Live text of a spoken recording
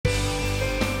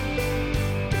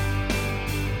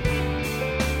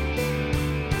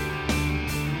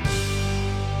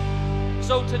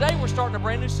So today we're starting a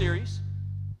brand new series,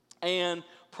 and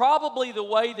probably the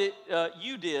way that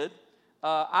you did,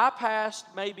 I passed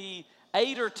maybe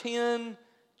 8 or 10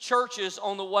 churches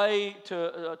on the way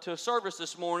to service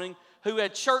this morning who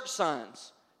had church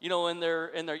signs, in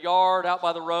their yard, out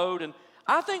by the road. And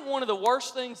I think one of the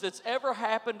worst things that's ever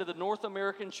happened to the North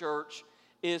American church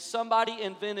is somebody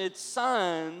invented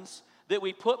signs that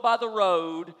we put by the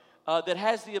road that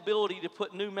has the ability to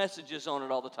put new messages on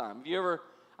it all the time.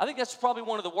 I think that's probably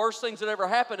one of the worst things that ever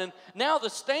happened. And now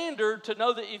the standard to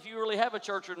know that if you really have a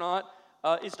church or not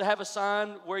is to have a sign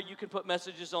where you can put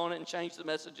messages on it and change the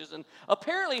messages. And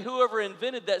apparently whoever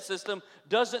invented that system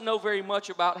doesn't know very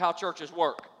much about how churches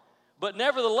work. But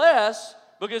nevertheless,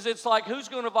 because it's like, who's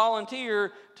going to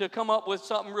volunteer to come up with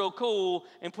something real cool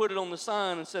and put it on the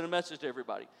sign and send a message to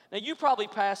everybody? Now, you probably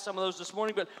passed some of those this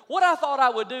morning, but what I thought I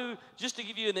would do, just to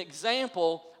give you an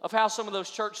example of how some of those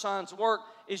church signs work,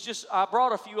 is I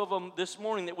brought a few of them this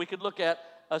morning that we could look at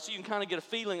so you can kind of get a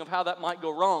feeling of how that might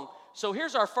go wrong. So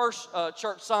here's our first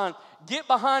church sign. Get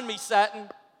behind me, Satan.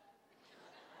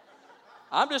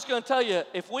 I'm just going to tell you,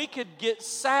 if we could get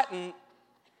Satan,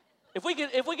 if we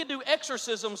could do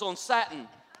exorcisms on Satan,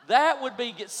 that would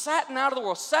be get Satan out of the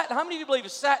world. Satan, how many of you believe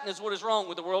Satan is what is wrong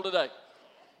with the world today?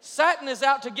 Satan is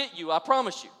out to get you, I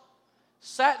promise you.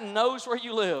 Satan knows where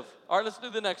you live. All right, let's do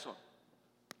the next one.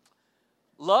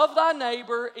 Love thy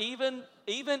neighbor even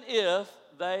if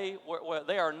they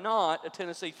are not a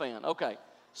Tennessee fan. Okay,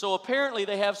 so apparently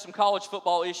they have some college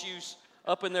football issues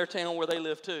up in their town where they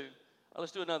live too. All right,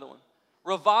 let's do another one.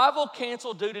 Revival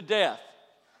canceled due to death.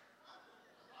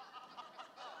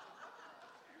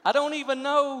 I don't even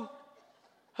know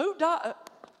who died.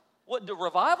 What, the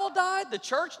revival died? The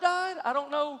church died? I don't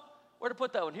know where to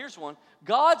put that one. Here's one.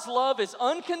 God's love is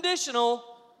unconditional,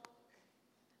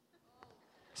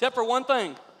 except for one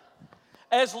thing.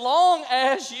 As long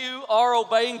as you are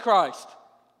obeying Christ.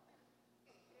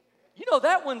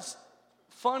 That one's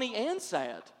funny and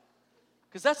sad,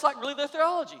 because that's like really their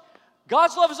theology.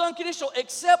 God's love is unconditional,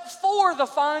 except for the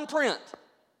fine print.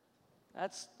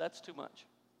 That's too much.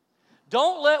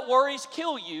 Don't let worries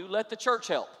kill you. Let the church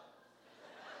help.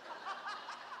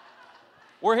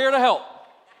 We're here to help.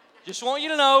 Just want you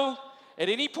to know, at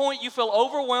any point you feel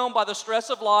overwhelmed by the stress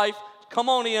of life, come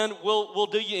on in. We'll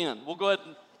do you in. We'll go ahead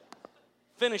and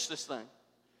finish this thing.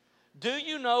 Do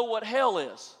you know what hell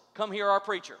is? Come hear our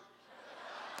preacher.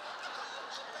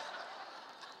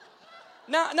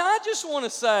 Now I just want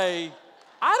to say,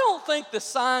 I don't think the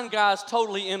sign guy's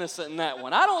totally innocent in that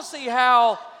one. I don't see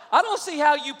how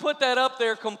you put that up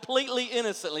there completely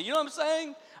innocently. You know what I'm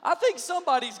saying? I think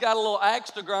somebody's got a little axe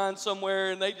to grind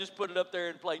somewhere and they just put it up there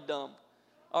and play dumb.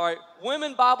 All right,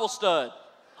 women Bible stud.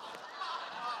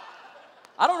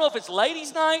 I don't know if it's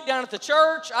ladies' night down at the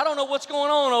church. I don't know what's going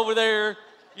on over there,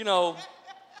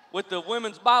 with the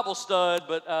women's Bible stud,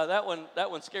 but that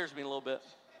one scares me a little bit.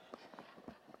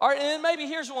 All right, and then maybe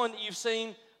here's one that you've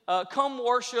seen. Come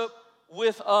worship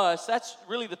with us. That's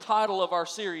really the title of our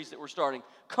series that we're starting.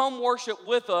 Come worship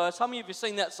with us. How many of you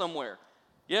seen that somewhere?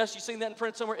 Yes, you've seen that in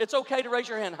print somewhere? It's okay to raise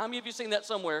your hand. How many of you seen that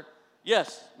somewhere?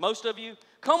 Yes, most of you.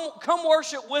 Come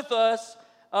worship with us.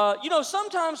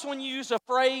 Sometimes when you use a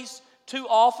phrase too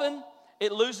often,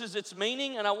 it loses its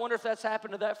meaning, and I wonder if that's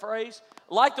happened to that phrase.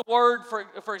 Like the word,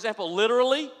 for example,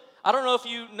 literally. I don't know if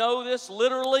you know this.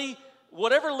 Literally,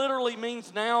 whatever literally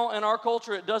means now in our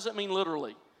culture, it doesn't mean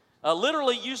literally.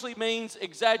 Literally usually means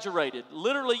exaggerated.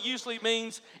 Literally usually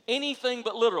means anything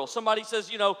but literal. Somebody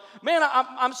says, man,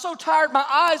 I'm so tired, my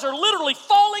eyes are literally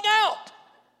falling out.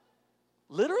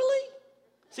 Literally?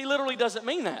 See, literally doesn't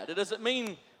mean that. It doesn't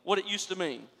mean what it used to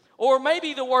mean. Or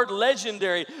maybe the word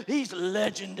legendary. He's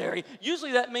legendary.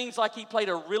 Usually that means like he played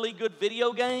a really good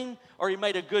video game or he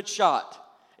made a good shot.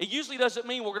 It usually doesn't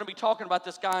mean we're going to be talking about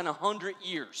this guy in 100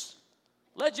 years.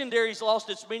 Legendary's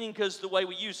lost its meaning because of the way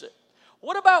we use it.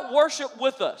 What about worship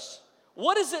with us?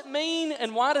 What does it mean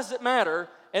and why does it matter?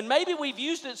 And maybe we've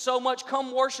used it so much,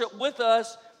 come worship with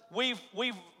us, we've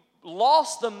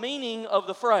lost the meaning of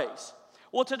the phrase.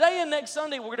 Well, today and next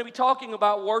Sunday, we're going to be talking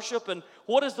about worship and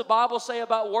what does the Bible say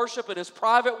about worship, and is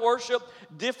private worship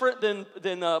different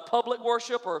than public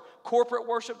worship or corporate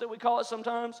worship that we call it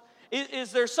sometimes?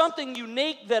 Is there something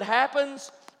unique that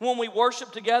happens when we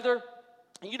worship together?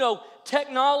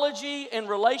 Technology and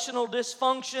relational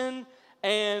dysfunction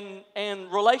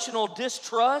and relational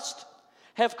distrust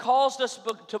have caused us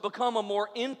to become a more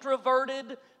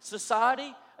introverted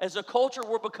society. As a culture,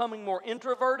 we're becoming more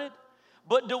introverted.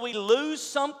 But do we lose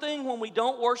something when we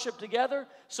don't worship together?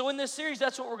 So in this series,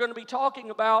 that's what we're going to be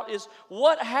talking about, is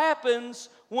what happens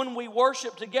when we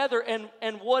worship together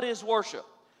and what is worship.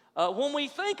 When we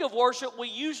think of worship, we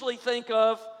usually think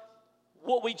of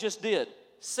what we just did,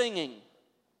 singing.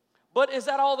 But is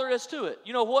that all there is to it?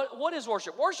 You know, what is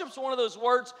worship? Worship's one of those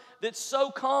words that's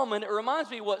so common. It reminds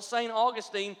me of what St.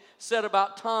 Augustine said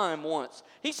about time once.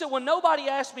 He said, when nobody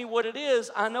asks me what it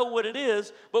is, I know what it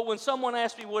is. But when someone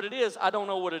asks me what it is, I don't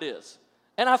know what it is.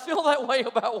 And I feel that way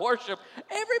about worship.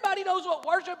 Everybody knows what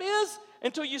worship is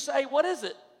until you say, what is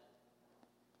it?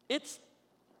 It's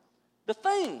the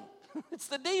thing. It's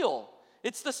the deal.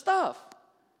 It's the stuff.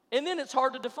 And then it's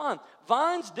hard to define.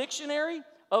 Vine's Dictionary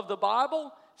of the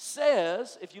Bible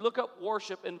says, if you look up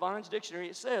worship in Vine's Dictionary,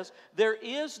 it says, there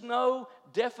is no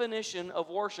definition of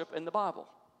worship in the Bible.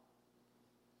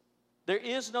 There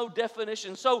is no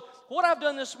definition. So what I've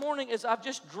done this morning is I've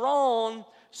just drawn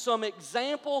some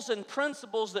examples and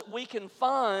principles that we can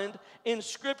find in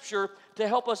Scripture to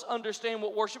help us understand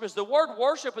what worship is. The word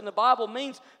worship in the Bible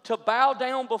means to bow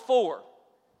down before.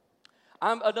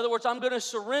 In other words, I'm going to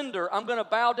surrender. I'm going to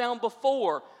bow down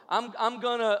before. I'm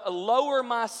going to lower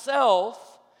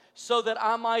myself so that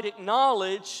I might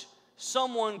acknowledge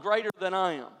someone greater than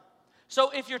I am.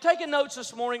 So if you're taking notes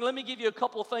this morning, let me give you a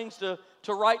couple of things to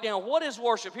write down. What is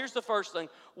worship? Here's the first thing.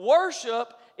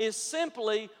 Worship is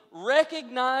simply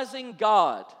recognizing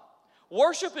God.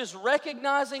 Worship is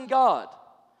recognizing God.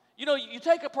 You know, you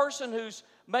take a person who's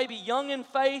maybe young in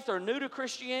faith or new to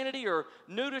Christianity or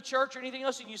new to church or anything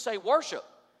else, and you say, worship.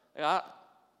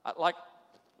 Like,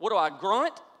 what do I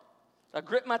grunt? I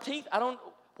grit my teeth?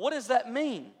 What does that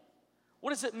mean?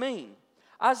 What does it mean?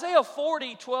 Isaiah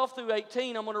 40, 12 through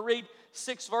 18, I'm going to read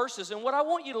 6 verses, and what I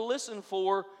want you to listen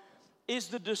for is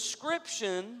the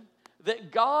description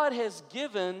that God has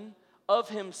given of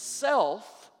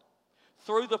himself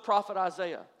through the prophet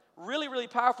Isaiah. Really, really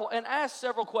powerful, and ask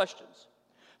several questions.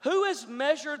 Who has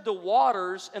measured the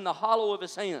waters in the hollow of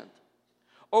his hand,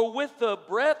 or with the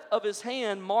breadth of his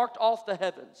hand marked off the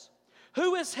heavens?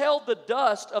 Who has held the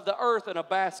dust of the earth in a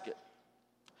basket,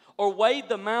 or weighed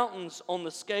the mountains on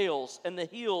the scales and the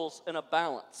hills in a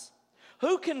balance?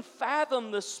 Who can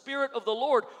fathom the Spirit of the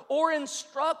Lord, or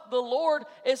instruct the Lord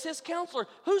as his counselor?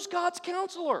 Who's God's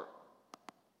counselor?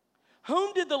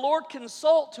 Whom did the Lord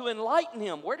consult to enlighten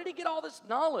him? Where did he get all this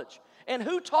knowledge? And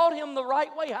who taught him the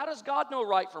right way? How does God know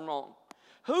right from wrong?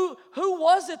 Who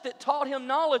was it that taught him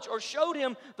knowledge or showed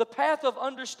him the path of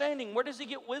understanding? Where does he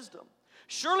get wisdom?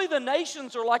 Surely the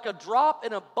nations are like a drop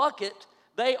in a bucket.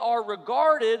 They are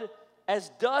regarded as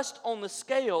dust on the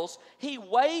scales. He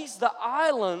weighs the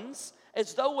islands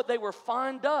as though they were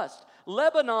fine dust.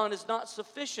 Lebanon is not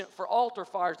sufficient for altar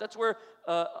fires. That's where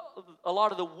a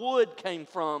lot of the wood came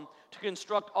from to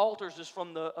construct altars, is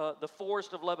from the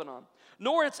forest of Lebanon.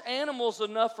 Nor its animals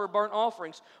enough for burnt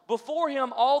offerings. Before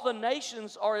him all the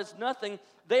nations are as nothing.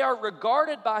 They are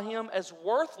regarded by him as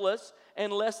worthless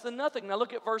and less than nothing. Now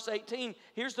look at verse 18.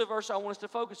 Here's the verse I want us to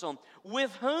focus on.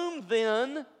 With whom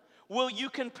then will you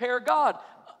compare God?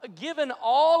 Given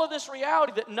all of this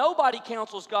reality that nobody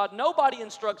counsels God, nobody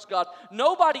instructs God,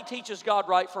 nobody teaches God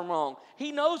right from wrong.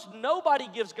 He knows nobody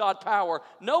gives God power,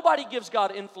 nobody gives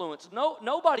God influence.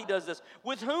 Nobody does this.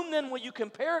 With whom then will you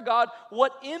compare God?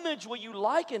 What image will you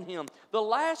liken him? The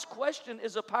last question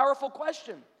is a powerful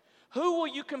question. Who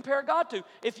will you compare God to?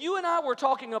 If you and I were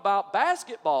talking about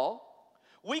basketball,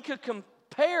 we could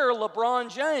compare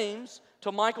LeBron James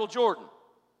to Michael Jordan.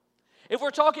 If we're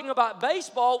talking about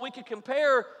baseball, we could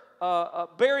compare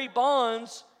Barry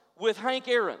Bonds with Hank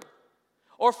Aaron.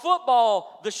 Or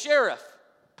football, the Sheriff,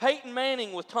 Peyton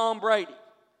Manning with Tom Brady.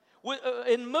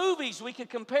 In movies, we could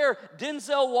compare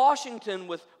Denzel Washington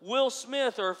with Will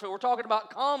Smith. Or if we're talking about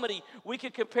comedy, we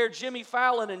could compare Jimmy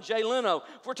Fallon and Jay Leno.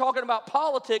 If we're talking about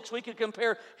politics, we could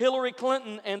compare Hillary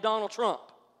Clinton and Donald Trump.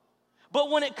 But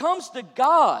when it comes to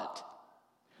God,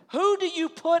 who do you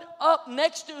put up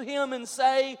next to him and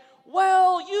say,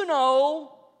 well, you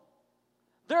know,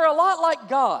 they're a lot like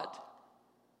God?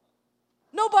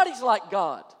 Nobody's like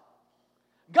God.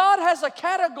 God has a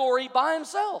category by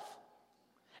himself.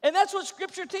 And that's what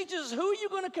Scripture teaches. Who are you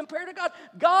going to compare to God?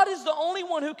 God is the only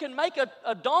one who can make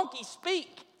a donkey speak.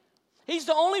 He's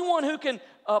the only one who can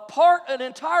part an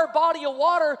entire body of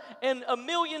water and 1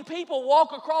 million people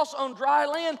walk across on dry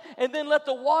land and then let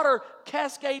the water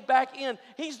cascade back in.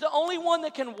 He's the only one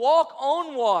that can walk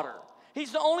on water.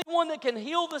 He's the only one that can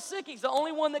heal the sick. He's the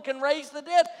only one that can raise the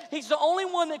dead. He's the only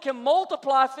one that can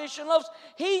multiply fish and loaves.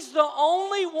 He's the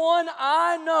only one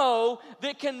I know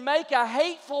that can make a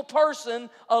hateful person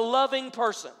a loving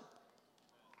person.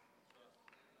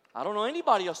 I don't know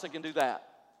anybody else that can do that.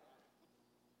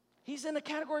 He's in a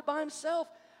category by himself.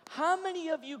 How many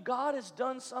of you, God has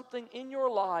done something in your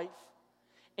life,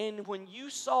 And when you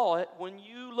saw it, when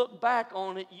you look back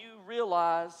on it, you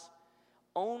realize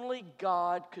only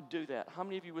God could do that. How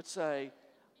many of you would say,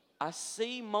 I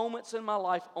see moments in my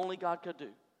life only God could do?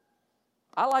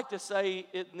 I like to say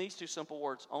it in these two simple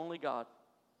words, only God.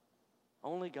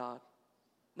 Only God.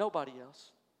 Nobody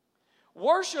else.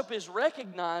 Worship is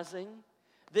recognizing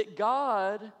that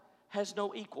God has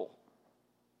no equal.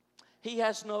 He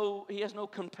has no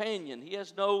companion. He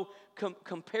has no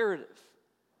comparative.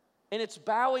 And it's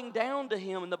bowing down to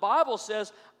Him. And the Bible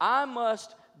says, I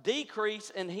must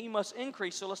decrease and He must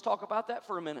increase. So let's talk about that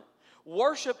for a minute.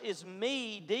 Worship is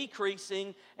me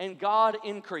decreasing and God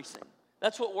increasing.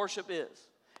 That's what worship is.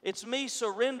 It's me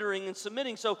surrendering and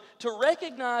submitting. So to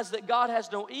recognize that God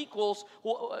has no equal,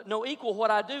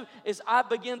 what I do is I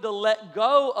begin to let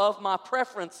go of my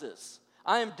preferences.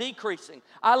 I am decreasing.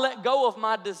 I let go of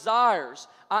my desires.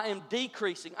 I am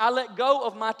decreasing. I let go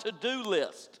of my to-do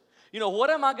list. What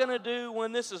am I going to do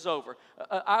when this is over?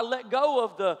 I let go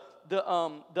of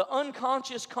the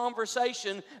unconscious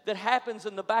conversation that happens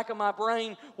in the back of my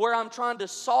brain where I'm trying to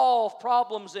solve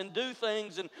problems and do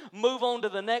things and move on to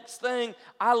the next thing.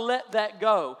 I let that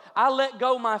go. I let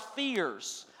go my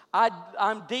fears.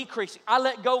 I'm decreasing. I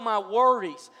let go my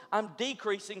worries. I'm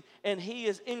decreasing, and He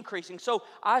is increasing. So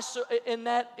in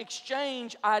that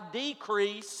exchange, I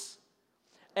decrease,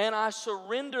 and I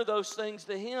surrender those things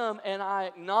to Him, and I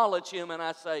acknowledge Him, and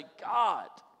I say, God,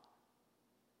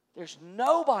 there's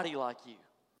nobody like You.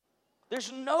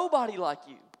 There's nobody like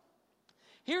You.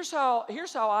 Here's how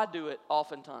I do it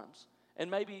oftentimes,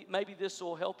 and maybe this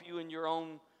will help you in your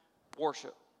own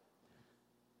worship.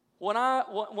 When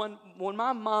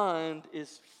my mind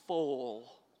is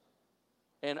full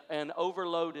and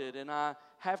overloaded, and I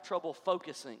have trouble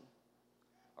focusing,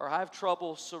 or I have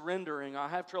trouble surrendering, or I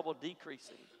have trouble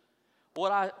decreasing,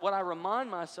 what I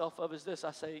remind myself of is this. I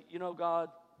say, God,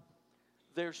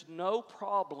 there's no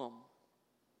problem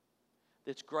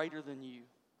that's greater than You.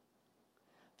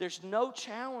 There's no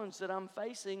challenge that I'm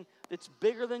facing that's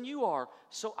bigger than You are.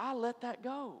 So I let that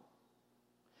go.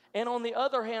 And on the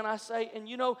other hand, I say,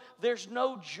 there's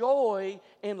no joy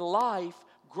in life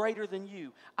greater than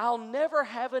You. I'll never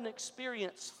have an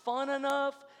experience fun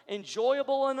enough,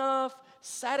 enjoyable enough,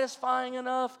 satisfying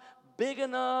enough, big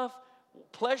enough,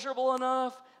 pleasurable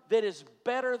enough that is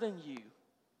better than You.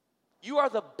 You are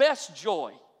the best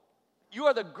joy. You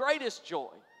are the greatest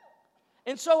joy.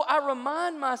 And so I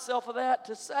remind myself of that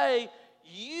to say,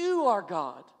 You are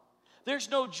God. There's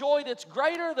no joy that's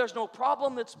greater. There's no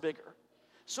problem that's bigger.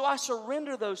 So I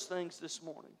surrender those things this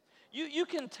morning. You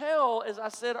can tell, as I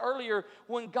said earlier,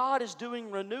 when God is doing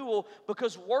renewal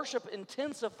because worship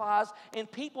intensifies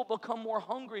and people become more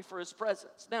hungry for His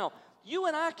presence. Now, you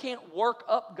and I can't work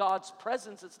up God's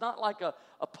presence. It's not like a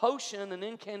potion, an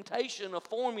incantation, a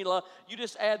formula. You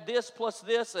just add this plus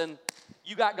this and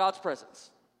you got God's presence.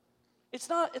 It's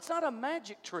not a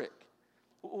magic trick.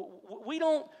 We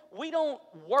don't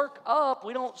work up,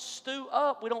 we don't stew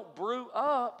up, we don't brew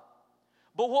up.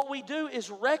 But what we do is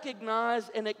recognize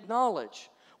and acknowledge.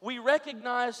 We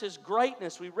recognize His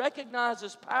greatness. We recognize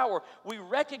His power. We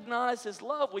recognize His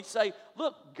love. We say,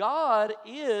 look, God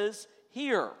is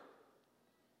here.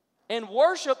 And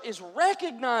worship is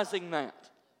recognizing that.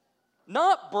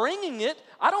 Not bringing it.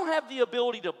 I don't have the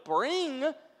ability to bring.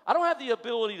 I don't have the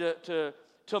ability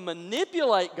to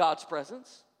manipulate God's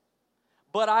presence.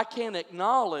 But I can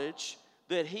acknowledge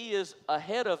that He is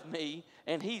ahead of me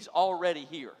and He's already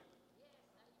here.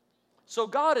 So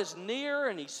God is near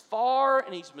and He's far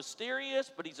and He's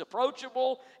mysterious, but He's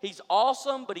approachable. He's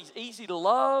awesome, but He's easy to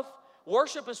love.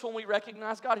 Worship is when we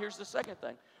recognize God. Here's the second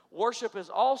thing. Worship is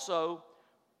also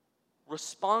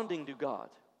responding to God.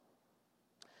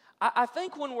 I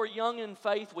think when we're young in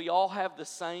faith, we all have the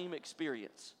same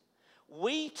experience.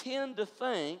 We tend to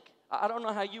think, I don't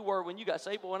know how you were when you got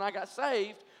saved, but when I got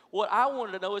saved, what I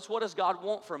wanted to know is, what does God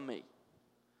want from me?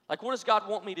 Like, what does God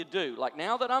want me to do? Like,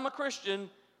 now that I'm a Christian,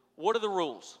 what are the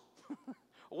rules?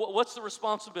 What's the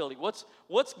responsibility?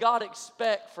 What's God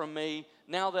expect from me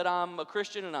now that I'm a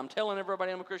Christian and I'm telling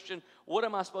everybody I'm a Christian? What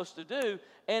am I supposed to do?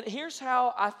 And here's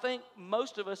how I think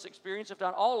most of us experience, if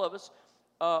not all of us,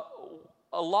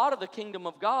 a lot of the kingdom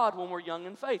of God when we're young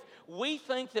in faith. We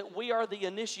think that we are the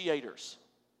initiators.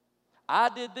 I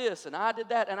did this and I did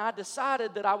that and I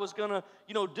decided that I was going to,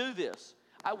 do this.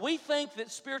 We think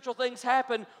that spiritual things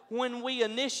happen when we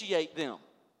initiate them.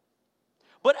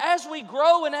 But as we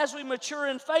grow and as we mature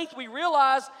in faith, we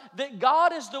realize that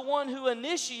God is the one who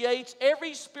initiates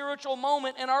every spiritual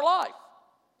moment in our life.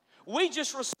 We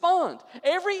just respond.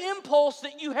 Every impulse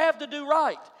that you have to do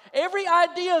right, every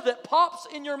idea that pops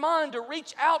in your mind to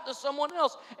reach out to someone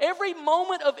else, every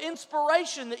moment of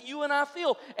inspiration that you and I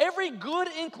feel, every good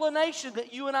inclination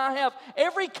that you and I have,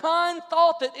 every kind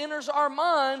thought that enters our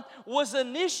mind was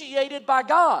initiated by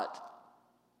God.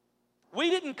 We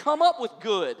didn't come up with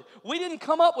good. We didn't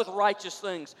come up with righteous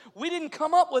things. We didn't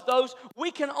come up with those.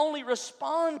 We can only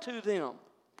respond to them.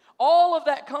 All of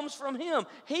that comes from Him.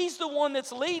 He's the one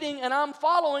that's leading and I'm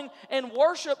following, and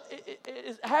worship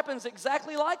it happens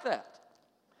exactly like that.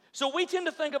 So we tend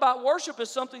to think about worship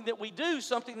as something that we do,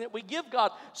 something that we give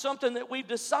God, something that we've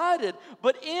decided.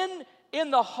 But in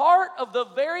the heart of the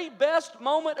very best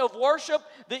moment of worship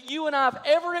that you and I have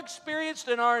ever experienced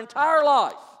in our entire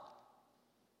life,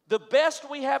 the best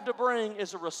we have to bring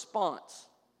is a response.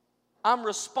 I'm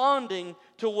responding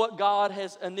to what God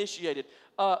has initiated.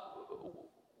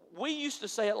 We used to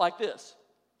say it like this.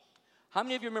 How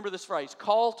many of you remember this phrase,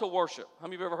 call to worship? How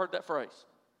many of you ever heard that phrase?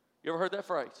 You ever heard that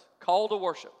phrase? Call to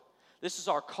worship. This is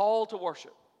our call to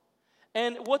worship.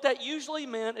 And what that usually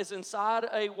meant is inside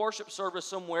a worship service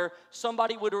somewhere,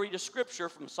 somebody would read a scripture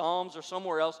from Psalms or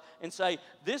somewhere else and say,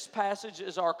 this passage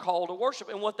is our call to worship.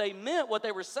 And what they meant, what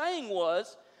they were saying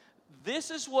was, this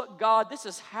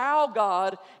is how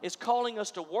God is calling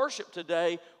us to worship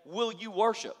today. Will you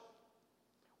worship?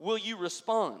 Will you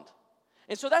respond?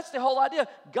 And so that's the whole idea.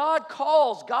 God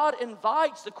calls, God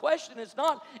invites. The question is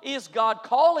not, is God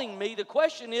calling me? The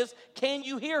question is, can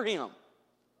you hear Him?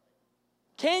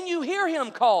 Can you hear Him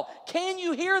call? Can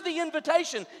you hear the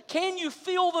invitation? Can you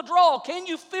feel the draw? Can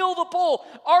you feel the pull?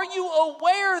 Are you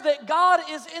aware that God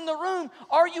is in the room?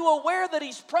 Are you aware that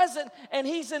He's present and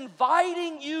He's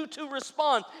inviting you to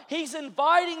respond? He's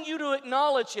inviting you to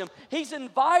acknowledge Him. He's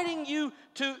inviting you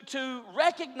to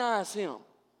recognize Him.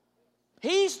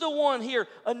 He's the one here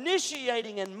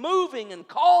initiating and moving and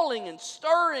calling and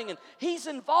stirring, and He's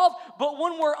involved. But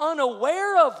when we're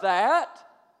unaware of that,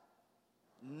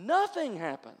 nothing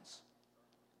happens.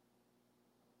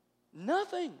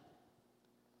 Nothing.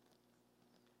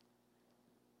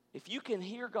 If you can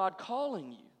hear God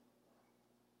calling you,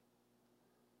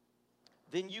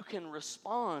 then you can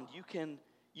respond. You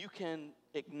can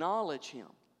acknowledge Him.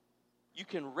 You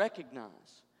can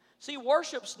recognize. See,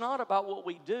 worship's not about what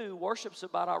we do. Worship's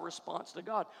about our response to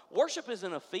God. Worship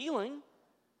isn't a feeling.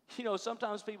 You know,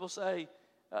 sometimes people say,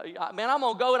 man, I'm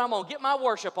going to go and I'm going to get my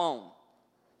worship on.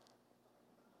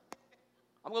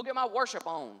 I'm going to get my worship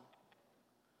on.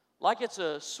 Like it's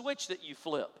a switch that you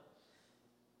flip.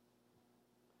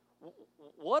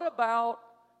 What about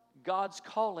God's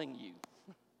calling you?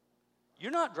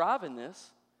 You're not driving this.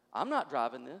 I'm not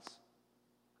driving this.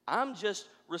 I'm just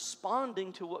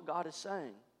responding to what God is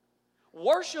saying.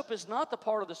 Worship is not the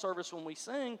part of the service when we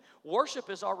sing. Worship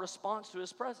is our response to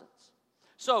His presence.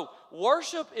 So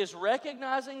worship is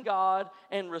recognizing God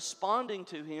and responding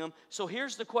to Him. So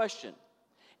here's the question.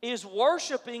 Is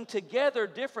worshiping together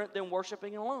different than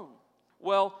worshiping alone?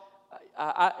 Well,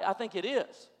 I think it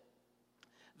is.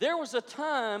 There was a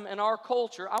time in our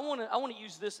culture, I want to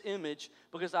use this image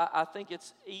because I think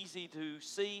it's easy to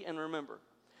see and remember.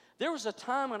 There was a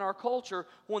time in our culture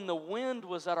when the wind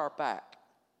was at our back.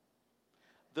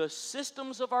 The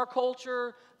systems of our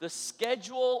culture, the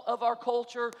schedule of our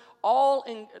culture,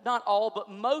 not all, but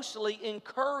mostly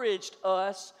encouraged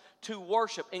us to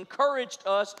worship, encouraged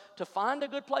us to find a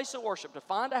good place of worship, to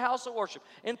find a house of worship.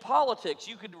 In politics,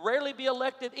 you could rarely be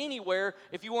elected anywhere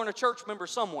if you weren't a church member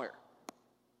somewhere.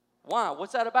 Why?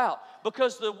 What's that about?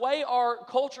 Because the way our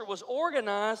culture was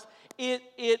organized,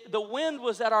 the wind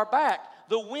was at our back.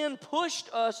 The wind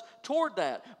pushed us toward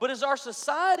that. But as our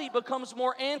society becomes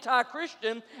more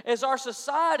anti-Christian, as our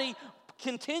society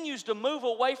continues to move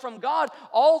away from God,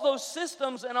 all those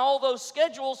systems and all those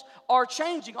schedules are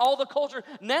changing. All the culture.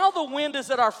 Now the wind is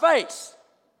at our face.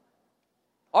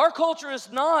 Our culture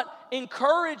is not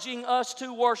encouraging us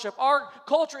to worship. Our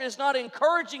culture is not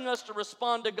encouraging us to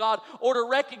respond to God or to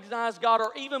recognize God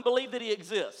or even believe that He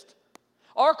exists.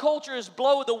 Our culture is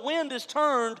the wind is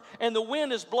turned and the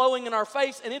wind is blowing in our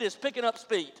face and it is picking up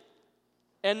speed.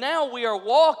 And now we are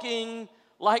walking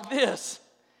like this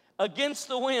against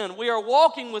the wind. We are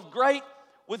walking with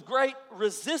great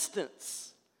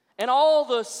resistance. And all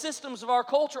the systems of our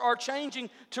culture are changing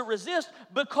to resist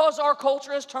because our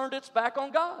culture has turned its back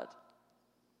on God.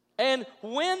 And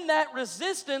when that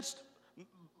resistance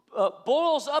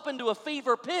boils up into a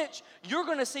fever pitch, you're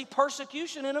going to see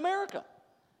persecution in America.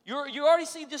 You already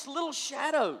see just little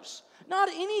shadows. Not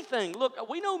anything. Look,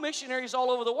 we know missionaries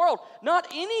all over the world. Not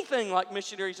anything like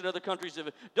missionaries in other countries.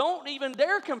 Don't even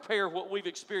dare compare what we've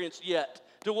experienced yet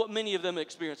to what many of them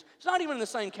experienced. It's not even in the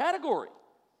same category.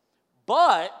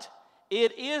 But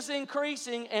it is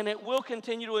increasing, and it will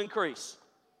continue to increase.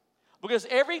 Because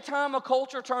every time a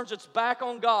culture turns its back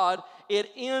on God, it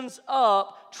ends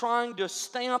up trying to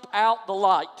stamp out the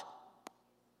light.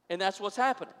 And that's what's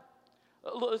happening.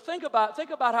 Think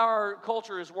about how our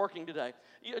culture is working today.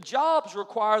 Jobs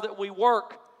require that we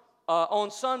work on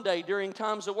Sunday during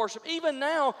times of worship. Even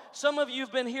now, some of you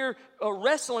have been here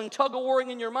wrestling,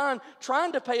 tug-of-warring in your mind,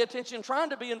 trying to pay attention,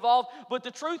 trying to be involved. But the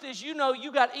truth is, you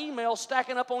got emails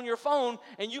stacking up on your phone,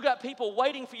 and you got people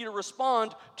waiting for you to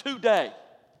respond today.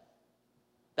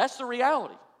 That's the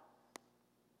reality.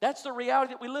 That's the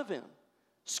reality that we live in.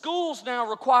 Schools now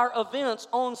require events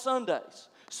on Sundays.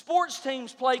 Sports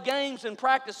teams play games and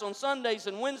practice on Sundays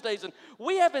and Wednesdays. And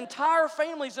we have entire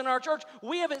families in our church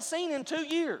we haven't seen in 2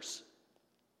 years.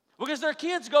 Because their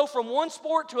kids go from one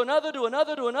sport to another, to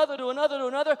another, to another, to another, to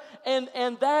another.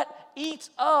 And that eats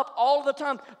up all the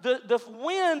time. The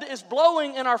wind is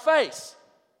blowing in our face.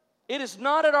 It is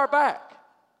not at our back.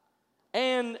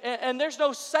 And there's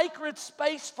no sacred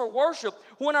space for worship.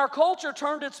 When our culture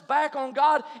turned its back on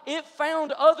God, it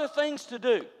found other things to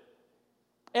do.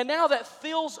 And now that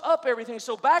fills up everything.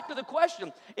 So back to the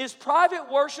question, is private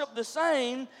worship the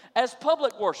same as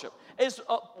public worship? Is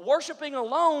worshiping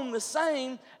alone the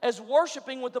same as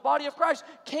worshiping with the body of Christ?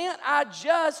 Can't I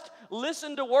just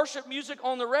listen to worship music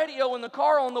on the radio in the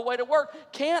car on the way to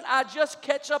work? Can't I just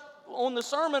catch up on the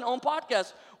sermon on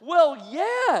podcast? Well,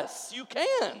 yes, you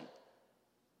can.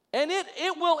 And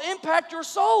it will impact your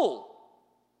soul.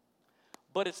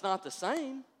 But it's not the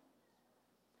same.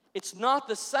 It's not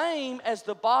the same as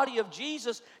the body of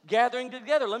Jesus gathering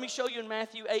together. Let me show you in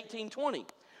Matthew 18:20.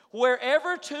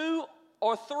 Wherever 2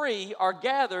 or 3 are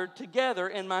gathered together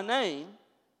in my name,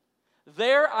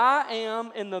 there I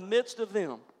am in the midst of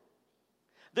them.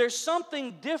 There's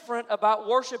something different about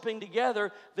worshiping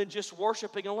together than just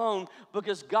worshiping alone,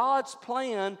 because God's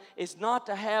plan is not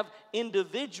to have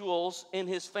individuals in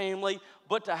His family,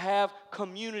 but to have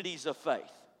communities of faith.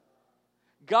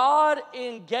 God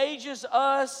engages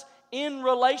us in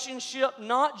relationship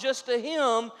not just to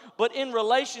Him, but in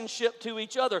relationship to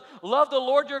each other. Love the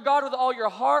Lord your God with all your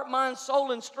heart, mind,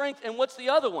 soul, and strength. And what's the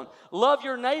other one? Love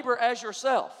your neighbor as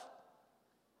yourself.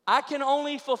 I can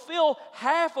only fulfill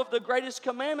half of the greatest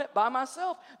commandment by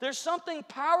myself. There's something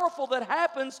powerful that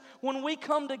happens when we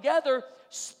come together.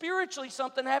 Spiritually,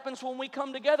 something happens when we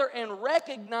come together and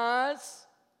recognize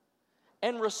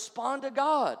and respond to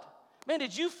God. Man,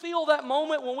 did you feel that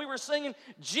moment when we were singing,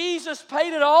 Jesus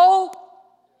paid it all?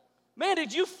 Man,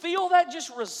 did you feel that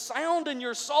just resound in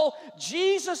your soul?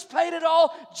 Jesus paid it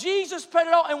all. Jesus paid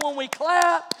it all. And when we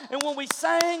clapped and when we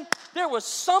sang, there was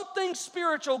something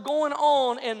spiritual going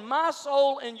on in my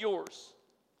soul and yours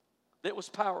that was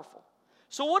powerful.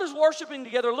 So what does worshiping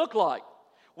together look like?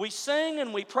 We sing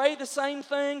and we pray the same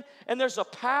thing, and there's a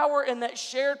power in that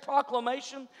shared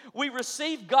proclamation. We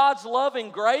receive God's love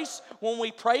and grace when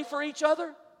we pray for each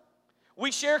other. We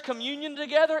share communion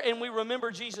together and we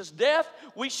remember Jesus' death.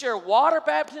 We share water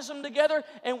baptism together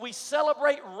and we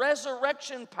celebrate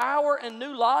resurrection power and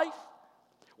new life.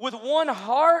 With one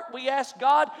heart, we ask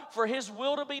God for His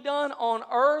will to be done on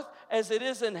earth as it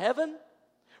is in heaven.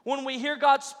 When we hear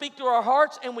God speak to our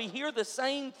hearts and we hear the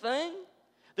same thing,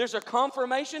 there's a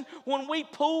confirmation. When we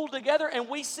pool together and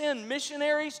we send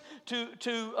missionaries to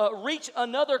reach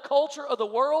another culture of the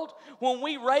world, when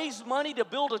we raise money to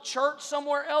build a church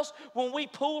somewhere else, when we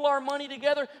pool our money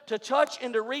together to touch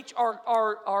and to reach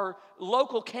our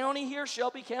local county here,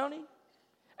 Shelby County.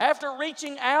 After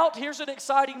reaching out, here's an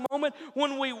exciting moment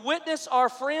when we witness our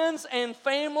friends and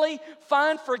family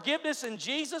find forgiveness in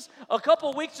Jesus. A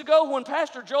couple weeks ago when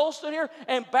Pastor Joel stood here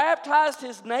and baptized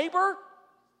his neighbor,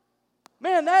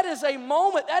 man, that is a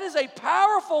moment. That is a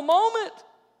powerful moment.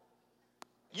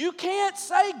 You can't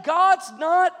say God's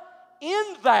not in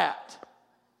that.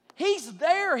 He's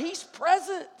there. He's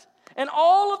present. And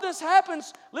all of this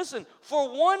happens, listen,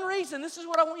 for one reason. This is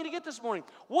what I want you to get this morning.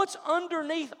 What's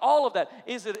underneath all of that?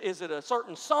 Is it a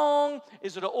certain song?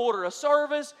 Is it an order of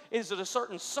service? Is it a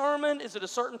certain sermon? Is it a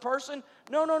certain person?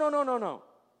 No.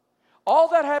 All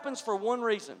that happens for one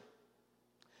reason.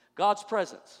 God's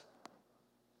presence.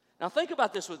 Now think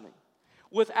about this with me.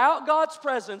 Without God's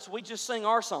presence, we just sing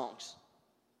our songs.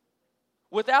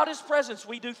 Without His presence,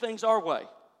 we do things our way.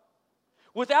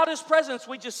 Without His presence,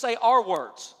 we just say our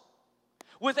words.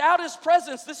 Without His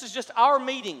presence, this is just our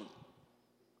meeting.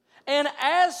 And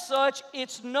as such,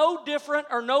 it's no different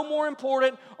or no more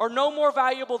important or no more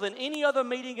valuable than any other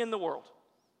meeting in the world.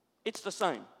 It's the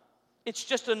same. It's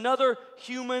just another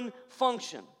human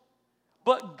function.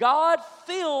 But God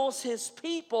fills His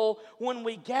people when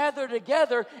we gather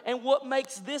together. And what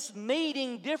makes this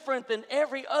meeting different than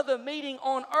every other meeting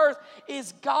on earth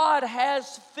is God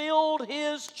has filled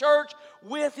His church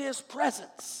with His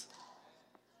presence.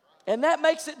 And that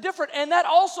makes it different. And that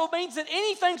also means that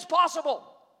anything's possible.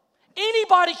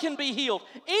 Anybody can be healed.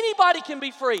 Anybody can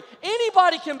be free.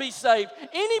 Anybody can be saved.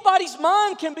 Anybody's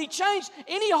mind can be changed.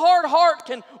 Any hard heart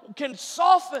can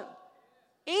soften.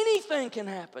 Anything can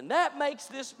happen. That makes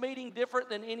this meeting different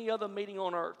than any other meeting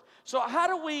on earth. So how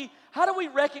do we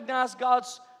recognize God?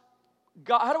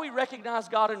 How do we recognize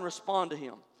God and respond to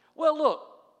Him? Well, look,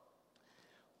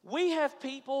 we have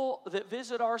people that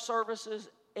visit our services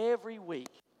every week.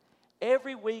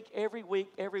 Every week.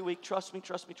 Trust me.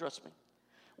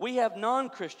 We have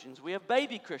non-Christians. We have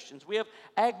baby Christians. We have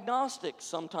agnostics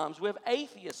sometimes. We have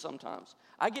atheists sometimes.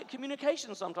 I get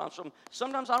communications sometimes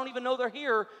I don't even know they're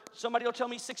here. Somebody will tell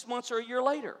me 6 months or a year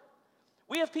later.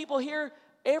 We have people here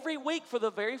every week for the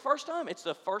very first time. It's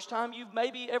the first time you've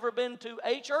maybe ever been to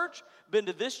a church, been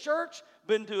to this church,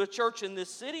 been to a church in this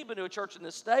city, been to a church in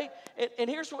this state. And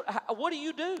here's what do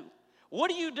you do? What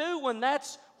do you do when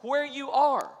that's where you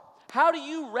are? How do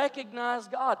you recognize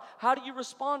God? How do you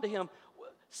respond to Him?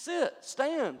 Sit,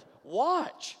 stand,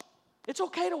 watch. It's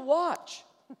okay to watch.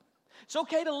 It's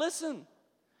okay to listen.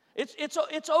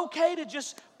 It's okay to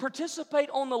just participate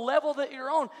on the level that you're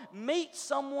on. Meet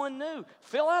someone new.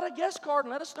 Fill out a guest card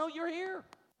and let us know you're here.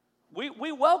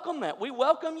 We welcome that. We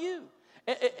welcome you.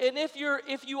 And if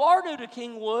you are new to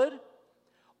Kingwood,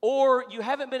 or you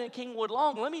haven't been at Kingwood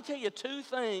long, let me tell you two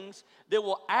things that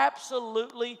will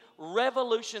absolutely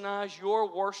revolutionize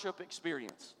your worship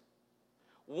experience.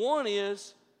 One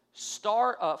is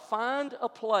find a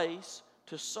place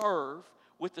to serve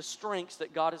with the strengths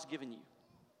that God has given you.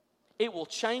 It will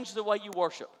change the way you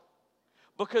worship.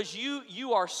 Because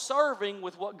you are serving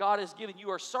with what God has given. You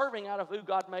are serving out of who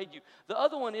God made you. The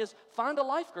other one is find a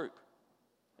life group.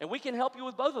 And we can help you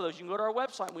with both of those. You can go to our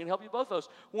website and we can help you with both of those.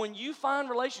 When you find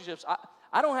relationships,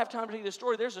 I don't have time to tell you this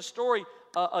story. There's a story,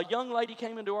 a young lady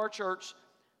came into our church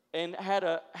and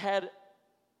had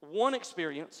one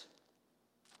experience.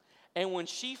 And when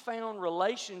she found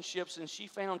relationships and she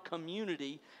found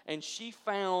community and she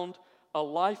found a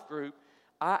life group,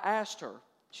 I asked her,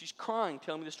 she's crying,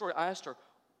 telling me the story. I asked her,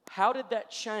 how did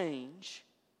that change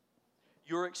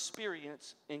your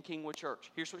experience in Kingwood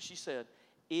Church? Here's what she said.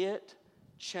 It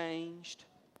changed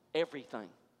everything.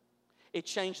 It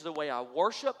changed the way I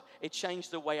worship. It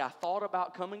changed the way I thought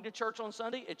about coming to church on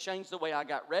Sunday. It changed the way I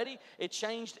got ready. It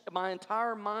changed my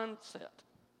entire mindset.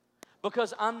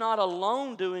 Because I'm not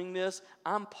alone doing this,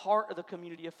 I'm part of the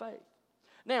community of faith.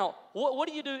 Now, what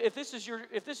do you do if this is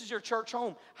your church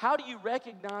home? How do you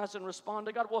recognize and respond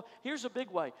to God? Well, here's a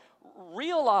big way.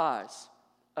 Realize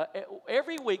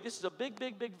every week, this is a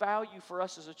big value for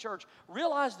us as a church.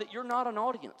 Realize that you're not an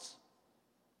audience.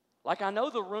 Like, I know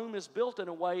the room is built in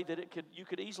a way that you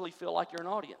could easily feel like you're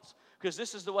an audience. Because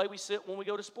this is the way we sit when we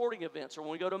go to sporting events or when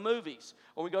we go to movies.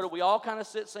 Or we all kind of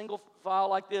sit single file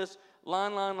like this,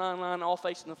 line, all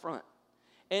facing the front.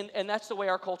 And that's the way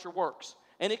our culture works.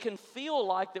 And it can feel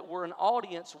like that we're an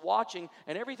audience watching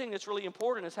and everything that's really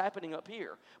important is happening up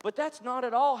here. But that's not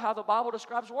at all how the Bible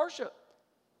describes worship.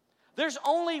 There's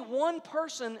only one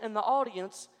person in the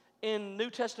audience in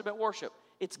New Testament worship.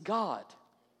 It's God.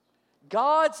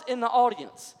 God's in the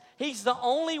audience. He's the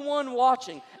only one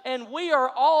watching. And we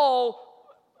are all,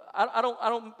 I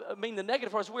don't mean the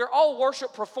negative parts, we are all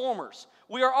worship performers.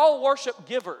 We are all worship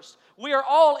givers. We are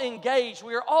all engaged.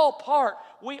 We are all part.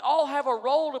 We all have a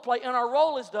role to play, and our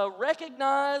role is to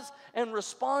recognize and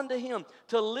respond to Him,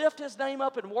 to lift His name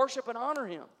up and worship and honor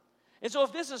Him. And so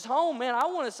if this is home, man, I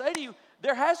want to say to you,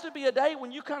 there has to be a day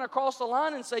when you kind of cross the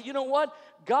line and say, you know what?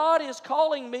 God is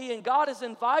calling me and God is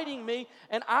inviting me,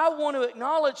 and I want to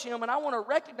acknowledge Him and I want to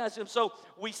recognize Him. So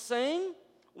we sing.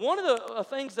 One of the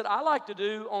things that I like to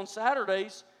do on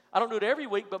Saturdays, I don't do it every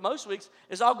week, but most weeks,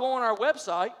 is I'll go on our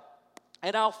website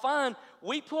and I'll find,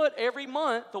 we put every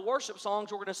month the worship songs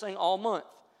we're going to sing all month.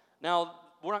 Now,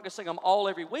 we're not going to sing them all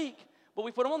every week, but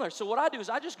we put them on there. So what I do is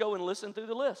I just go and listen through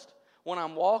the list. When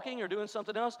I'm walking or doing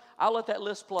something else, I'll let that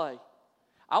list play.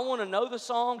 I want to know the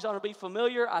songs. I want to be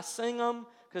familiar. I sing them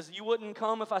because you wouldn't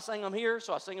come if I sang them here,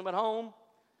 so I sing them at home.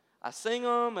 I sing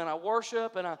them and I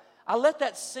worship, and I let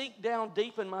that sink down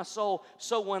deep in my soul,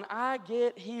 so when I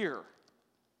get here,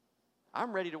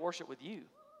 I'm ready to worship with you.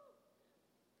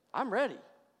 I'm ready.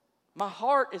 My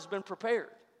heart has been prepared.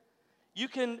 You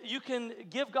can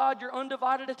give God your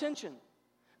undivided attention.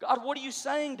 God, what are you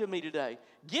saying to me today?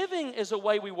 Giving is a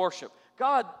way we worship.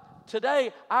 God,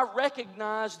 today I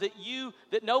recognize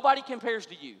that nobody compares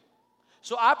to you.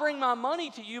 So I bring my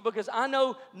money to you because I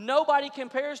know nobody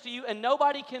compares to you and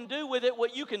nobody can do with it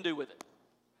what you can do with it.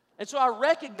 And so I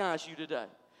recognize you today.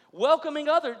 Welcoming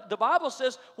others, the Bible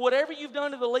says, whatever you've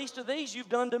done to the least of these, you've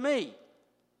done to me.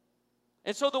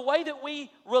 And so the way that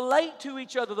we relate to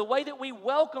each other, the way that we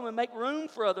welcome and make room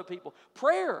for other people,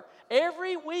 prayer.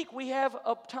 Every week we have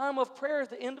a time of prayer at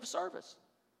the end of service.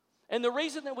 And the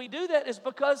reason that we do that is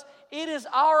because it is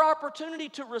our opportunity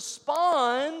to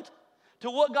respond to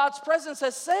what God's presence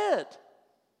has said.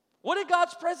 What did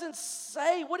God's presence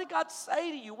say? What did God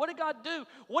say to you? What did God do?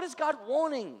 What is God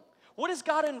wanting? What is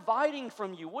God inviting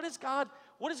from you? What is God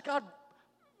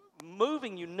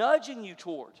moving you, nudging you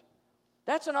toward?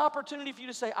 That's an opportunity for you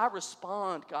to say, I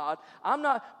respond, God.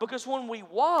 Because when we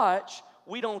watch,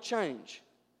 we don't change.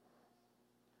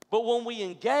 But when we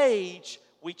engage,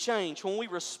 we change. When we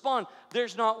respond,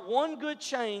 there's not one good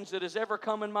change that has ever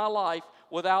come in my life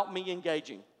without me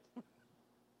engaging.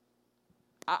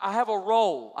 I have a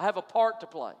role. I have a part to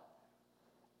play.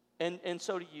 And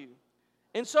so do you.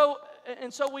 And so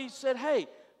we said, hey,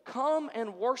 come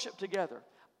and worship together.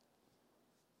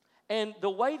 And the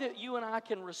way that you and I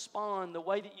can respond, the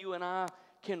way that you and I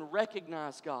can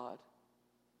recognize God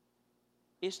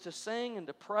is to sing and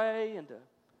to pray and to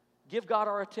give God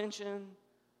our attention,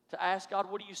 to ask God,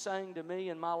 what are you saying to me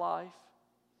in my life?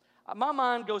 My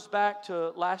mind goes back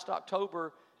to last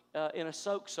October in a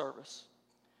soak service.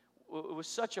 It was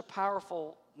such a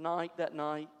powerful night that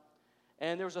night.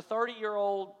 And there was a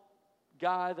 30-year-old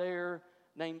guy there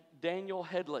named Daniel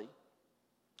Headley.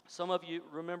 Some of you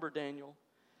remember Daniel.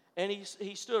 And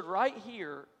he stood right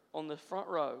here on the front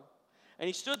row. And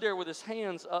he stood there with his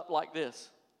hands up like this.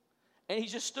 And he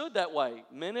just stood that way,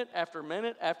 minute after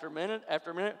minute after minute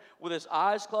after minute, with his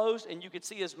eyes closed. And you could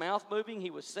see his mouth moving.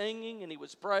 He was singing and he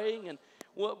was praying. And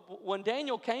when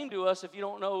Daniel came to us, if you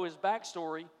don't know his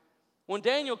backstory, when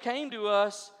Daniel came to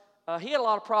us, he had a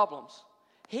lot of problems.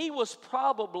 He was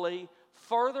probably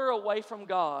further away from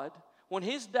God. When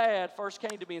his dad first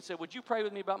came to me and said, would you pray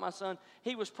with me about my son?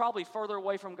 He was probably further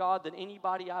away from God than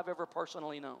anybody I've ever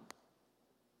personally known.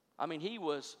 I mean, he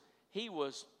was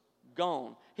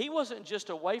gone. He wasn't just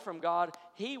away from God.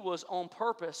 He was on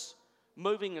purpose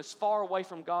moving as far away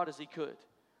from God as he could.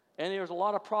 And there was a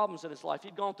lot of problems in his life.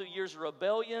 He'd gone through years of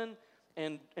rebellion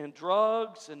and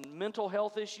drugs and mental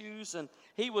health issues. And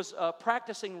he was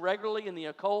practicing regularly in the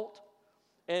occult.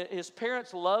 And his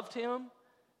parents loved him.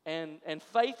 And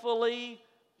faithfully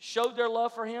showed their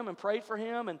love for him and prayed for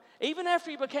him. And even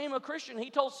after he became a Christian, he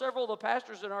told several of the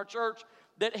pastors in our church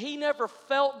that he never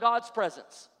felt God's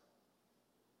presence.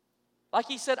 Like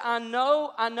he said, I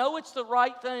know it's the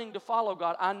right thing to follow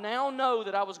God. I now know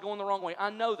that I was going the wrong way.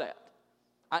 I know that.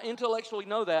 I intellectually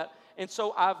know that. And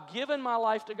so I've given my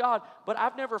life to God, but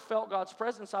I've never felt God's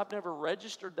presence. I've never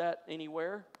registered that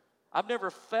anywhere. I've never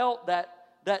felt that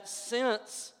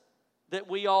sense that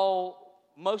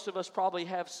most of us probably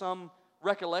have some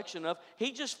recollection of.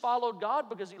 He just followed God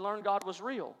because he learned God was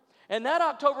real. And that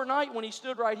October night when he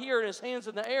stood right here and his hands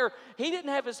in the air, he didn't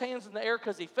have his hands in the air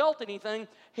because he felt anything.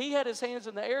 He had his hands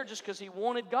in the air just because he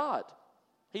wanted God.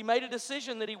 He made a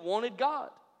decision that he wanted God.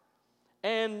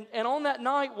 And on that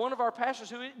night, one of our pastors,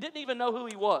 who didn't even know who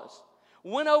he was,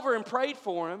 went over and prayed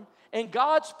for him, and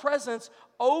God's presence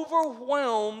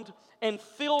overwhelmed and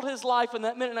filled his life in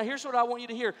that minute. Now, here's what I want you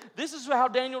to hear. This is how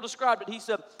Daniel described it. He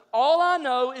said, all I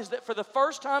know is that for the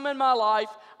first time in my life,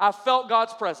 I felt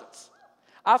God's presence.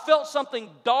 I felt something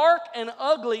dark and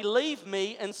ugly leave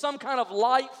me and some kind of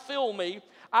light fill me.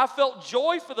 I felt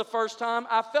joy for the first time.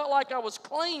 I felt like I was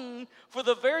clean for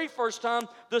the very first time.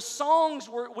 The songs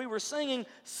we were singing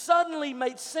suddenly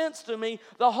made sense to me.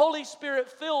 The Holy Spirit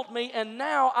filled me, and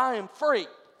now I am free.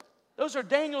 Those are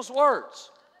Daniel's words.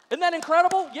 Isn't that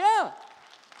incredible? Yeah.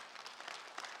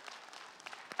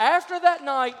 After that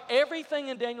night, everything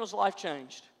in Daniel's life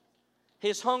changed.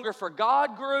 His hunger for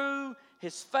God grew.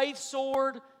 His faith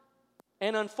soared.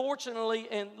 And unfortunately,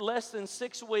 in less than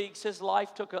 6 weeks, his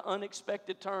life took an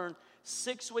unexpected turn.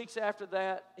 6 weeks after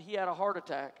that, he had a heart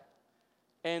attack.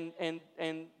 And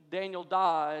Daniel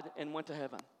died and went to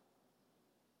heaven.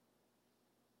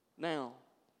 Now,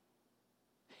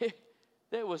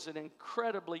 that was an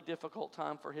incredibly difficult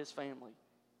time for his family.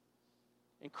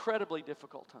 Incredibly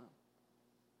difficult time.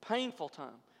 Painful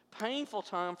time. Painful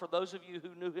time for those of you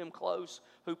who knew him close,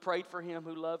 who prayed for him,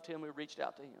 who loved him, who reached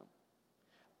out to him.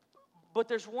 But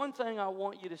there's one thing I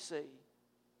want you to see.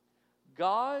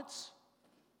 God's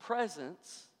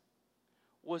presence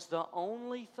was the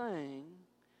only thing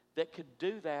that could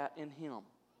do that in him.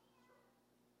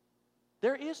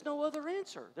 There is no other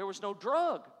answer. There was no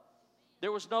drug.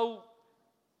 There was no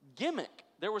gimmick.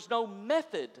 There was no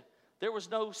method There was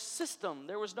no system.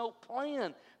 There was no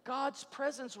plan. God's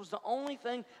presence was the only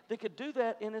thing that could do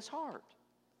that in his heart.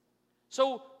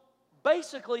 So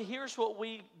basically, here's what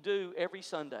we do every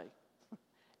Sunday.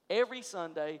 Every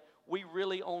Sunday, we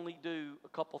really only do a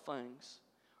couple things.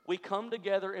 We come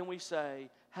together and we say,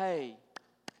 hey,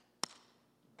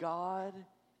 God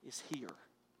is here.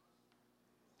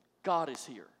 God is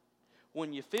here.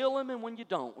 When you feel him and when you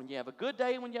don't. When you have a good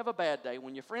day and when you have a bad day.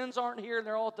 When your friends aren't here and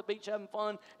they're all at the beach having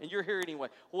fun and you're here anyway.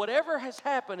 Whatever is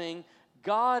happening,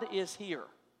 God is here.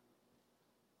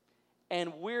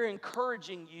 And we're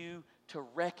encouraging you to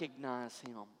recognize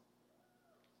him.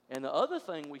 And the other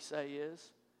thing we say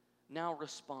is, now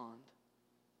respond.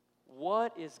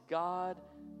 What is God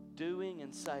doing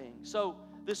and saying? So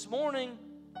this morning,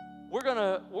 we're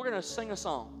gonna sing a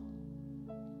song.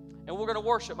 And we're going to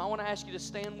worship. I want to ask you to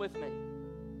stand with me.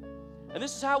 And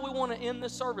this is how we want to end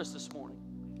this service this morning.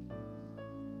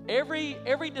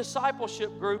 Every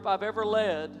discipleship group I've ever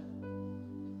led,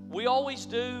 we always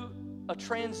do a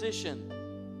transition.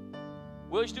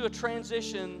 We always do a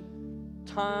transition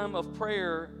time of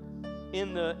prayer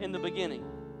in the beginning.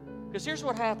 Because here's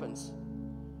what happens.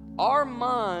 Our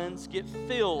minds get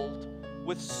filled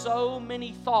with so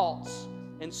many thoughts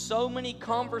and so many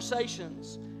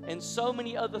conversations and so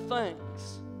many other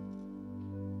things.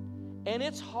 And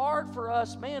it's hard for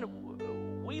us, man,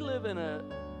 we live in a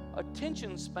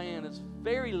attention span is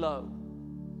very low.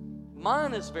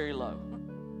 Mine is very low.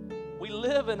 We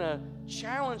live in a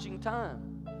challenging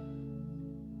time.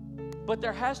 But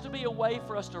there has to be a way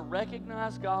for us to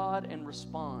recognize God and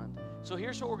respond. So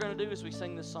here's what we're going to do as we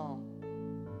sing this song.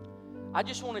 I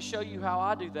just want to show you how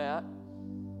I do that.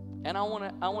 And I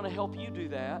want to help you do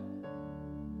that.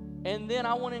 And then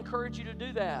I want to encourage you to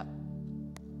do that.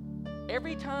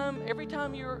 Every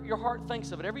time your heart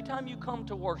thinks of it, every time you come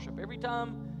to worship, every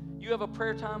time you have a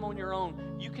prayer time on your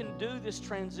own, you can do this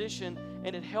transition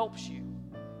and it helps you.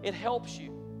 It helps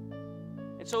you.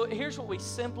 And so here's what we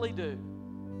simply do.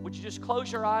 Would you just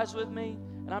close your eyes with me?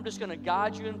 And I'm just going to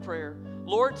guide you in prayer.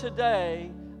 Lord,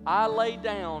 today I lay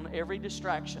down every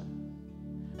distraction.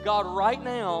 God, right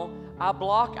now I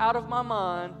block out of my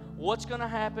mind what's going to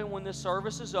happen when this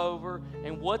service is over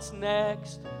and what's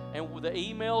next and the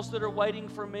emails that are waiting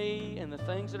for me and the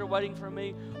things that are waiting for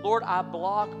me. Lord, I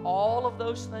block all of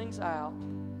those things out.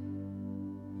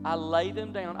 I lay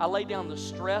them down. I lay down the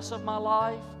stress of my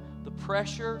life, the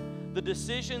pressure, the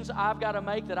decisions I've got to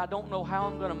make that I don't know how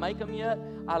I'm going to make them yet.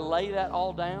 I lay that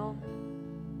all down.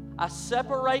 I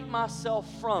separate myself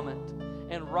from it.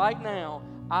 And right now,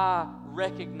 I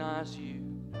recognize you.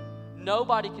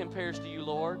 Nobody compares to you,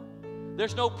 Lord.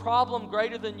 There's no problem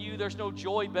greater than you. There's no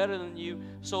joy better than you.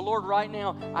 So, Lord, right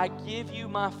now, I give you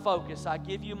my focus. I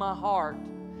give you my heart.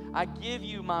 I give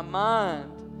you my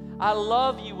mind. I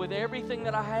love you with everything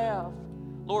that I have.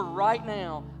 Lord, right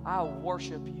now, I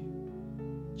worship you.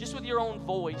 Just with your own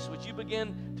voice, would you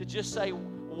begin to just say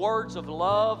words of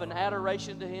love and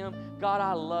adoration to him? God,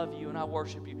 I love you and I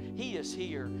worship you. He is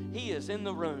here. He is in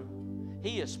the room.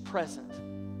 He is present.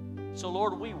 So,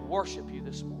 Lord, we worship you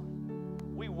this morning.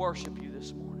 We worship you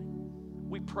this morning.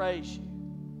 We praise you,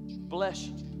 bless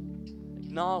you,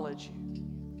 acknowledge you,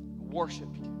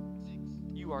 worship you.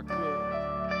 You are good.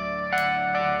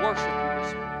 Worship you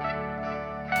this morning.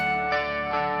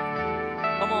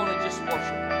 Come on and just worship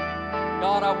him.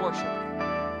 God, I worship you.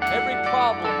 Every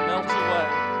problem melts away.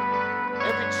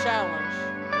 Every challenge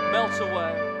melts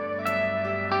away.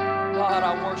 God,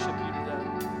 I worship you today.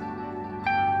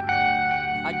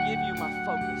 I give you my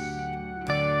focus.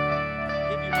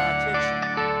 Give you my attention.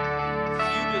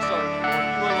 You deserve it, Lord. You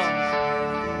alone.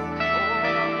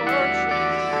 Oh, I worship you.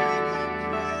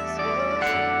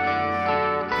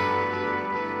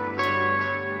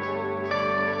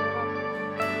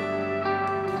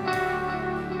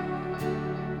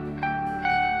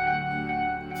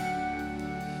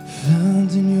 Found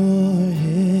in your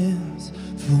hands,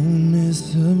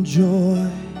 fullness of joy,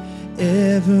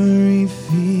 every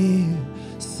fear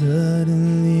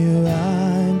suddenly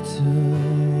wiped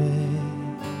away.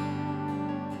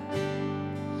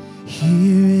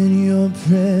 Here in your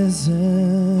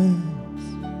presence,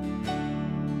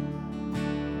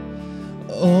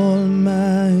 all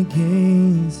my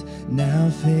gains now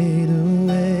fade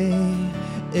away.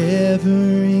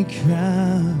 Every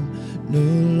crown no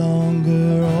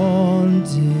longer on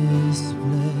display.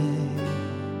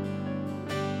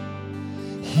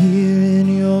 Here in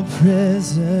your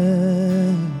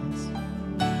presence,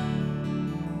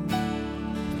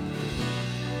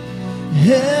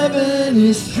 heaven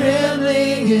is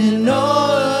trembling in all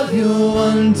of your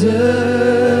wonder.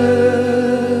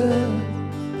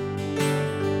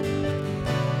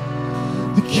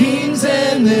 The kings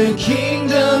and their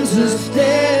kingdoms are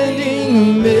standing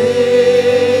amazed.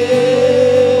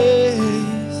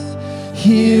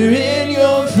 Here in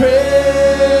your presence,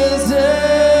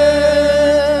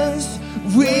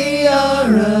 we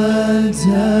are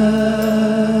undone.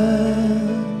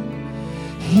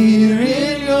 Here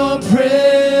in your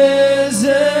presence,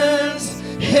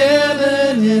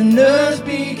 heaven and earth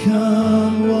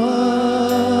become one.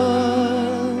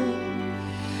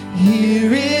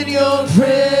 Here in your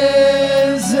presence,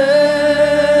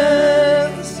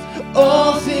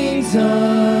 all things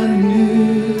are new.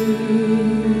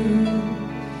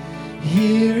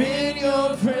 Here in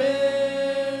your presence.